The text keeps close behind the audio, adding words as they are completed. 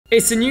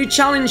It's a new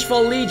challenge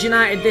for Leeds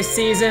United this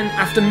season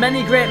after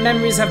many great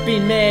memories have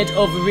been made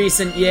over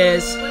recent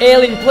years.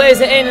 Ayling plays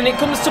it in and it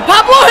comes to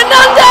Pablo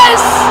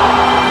Hernandez!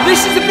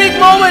 This is a big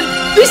moment!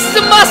 This is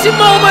a massive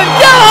moment!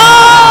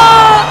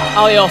 Yeah!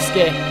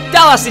 Alioski.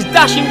 Dallas is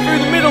dashing through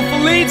the middle for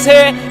Leeds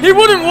here. He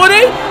wouldn't, would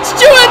he?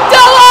 Stuart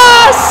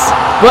Dallas!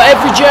 But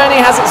every journey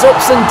has its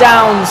ups and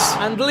downs,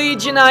 and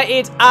Leeds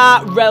United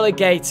are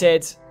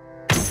relegated.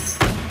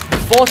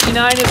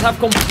 49ers have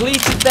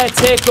completed their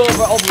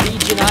takeover of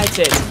Leeds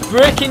United.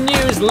 Breaking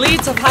news,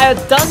 Leeds have hired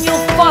Daniel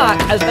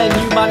Farke as their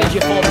new manager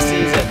for the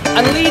season.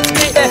 And Leeds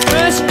make their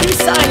first new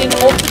signing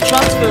of the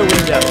transfer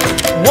window.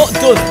 What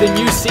does the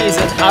new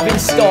season have in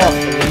store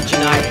for Leeds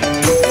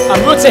United? And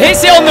Rutter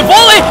hits it on the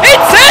volley,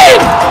 it's in!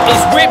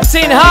 It's whipped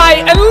in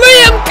high and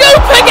Liam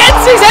Cooper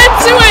gets his head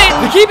to it!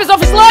 The keeper's off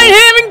his line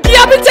here and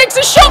Gabby takes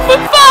a shot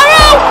from far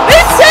out!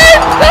 It's in!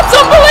 That's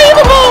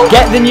unbelievable!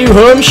 Get the new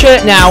home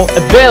shirt now,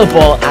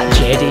 available at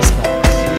JD.